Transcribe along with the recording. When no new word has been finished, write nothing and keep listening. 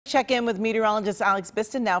Check in with meteorologist Alex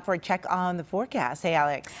Biston now for a check on the forecast. Hey,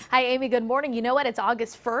 Alex. Hi, Amy. Good morning. You know what? It's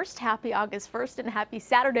August 1st. Happy August 1st and happy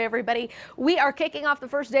Saturday, everybody. We are kicking off the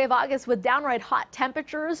first day of August with downright hot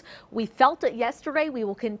temperatures. We felt it yesterday. We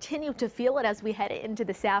will continue to feel it as we head into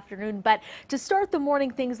this afternoon. But to start the morning,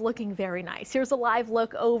 things looking very nice. Here's a live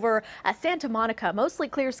look over Santa Monica. Mostly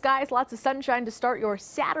clear skies, lots of sunshine to start your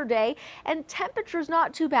Saturday, and temperatures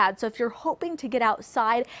not too bad. So if you're hoping to get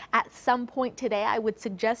outside at some point today, I would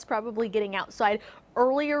suggest probably getting outside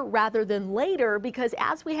earlier rather than later, because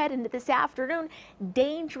as we head into this afternoon,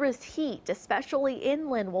 dangerous heat, especially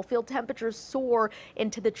inland. We'll feel temperatures soar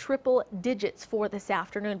into the triple digits for this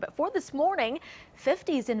afternoon. But for this morning,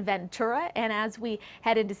 50s in Ventura, and as we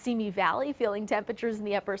head into Simi Valley, feeling temperatures in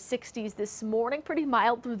the upper 60s this morning. Pretty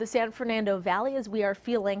mild through the San Fernando Valley as we are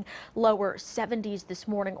feeling lower 70s this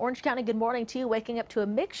morning. Orange County, good morning to you. Waking up to a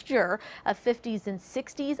mixture of 50s and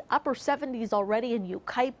 60s, upper 70s already in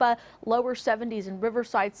Yucaipa, lower 70s in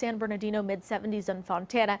Riverside, San Bernardino, mid 70s in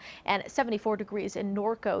Fontana, and 74 degrees in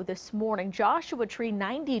Norco this morning. Joshua Tree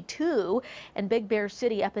 92, and Big Bear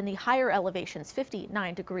City up in the higher elevations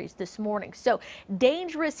 59 degrees this morning. So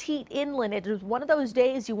dangerous heat inland. It is one of those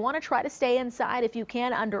days you want to try to stay inside if you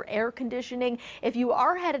can under air conditioning. If you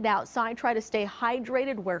are headed outside, try to stay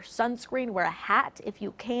hydrated, wear sunscreen, wear a hat if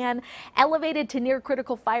you can. Elevated to near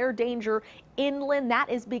critical fire danger inland.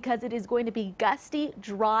 That is because it is going to be gusty,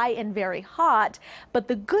 dry, and very hot. But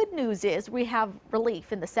the good news is we have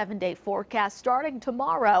relief in the 7-day forecast starting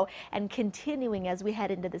tomorrow and continuing as we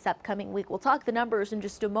head into this upcoming week. We'll talk the numbers in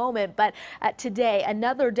just a moment, but today,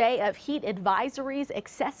 another day of heat advisories,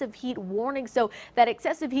 excessive heat warning. So that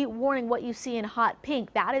excessive heat warning, what you see in hot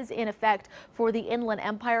pink, that is in effect for the Inland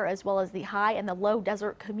Empire as well as the high and the low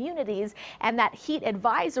desert communities. And that heat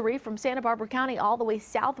advisory from Santa Barbara County all the way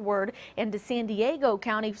southward into San Diego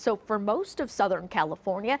County. So for most of Southern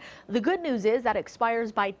California, the good news is that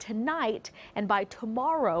expires by tonight, and by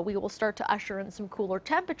tomorrow we will start to usher in some cooler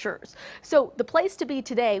temperatures. So the place to be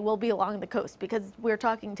today will be along the coast, because we're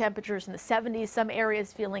talking temperatures in the 70s, some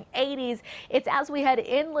areas feeling 80s. It's as we head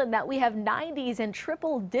inland that we have 90s and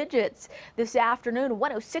triple digits this afternoon.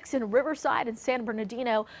 106 in Riverside and San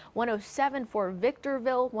Bernardino, 107 for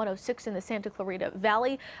Victorville, 106 in the Santa Clarita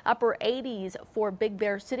Valley, upper 80s for Big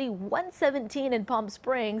Bear City, 117 in Palm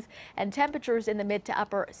Springs, and temperatures in the mid to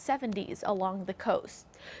upper 70s along the coast.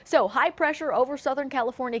 So high pressure over Southern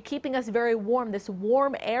California keeping us very warm. This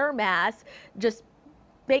warm air mass just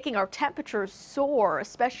making our temperatures soar,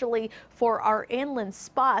 especially for our inland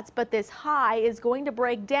spots. But this high is going to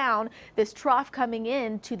break down. This trough coming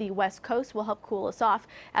in to the west coast will help cool us off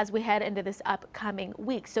as we head into this upcoming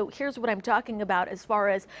week. So here's what I'm talking about as far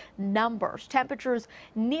as numbers. Temperatures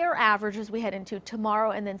near average as we head into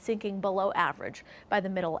tomorrow, and then sinking below average by the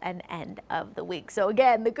middle and end of the week. So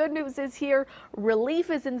again, the good news is here. Relief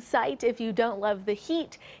is in sight if you don't love the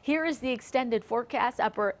heat. Here is the extended forecast.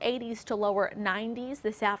 Upper 80s to lower 90s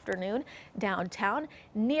this afternoon downtown,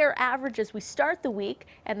 near average as we start the week,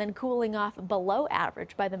 and then cooling off below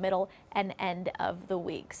average by the middle and end of the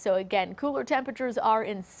week. So again, cooler temperatures are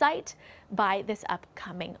in sight by this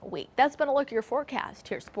upcoming week. That's been a look at your forecast.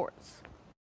 Here's sports.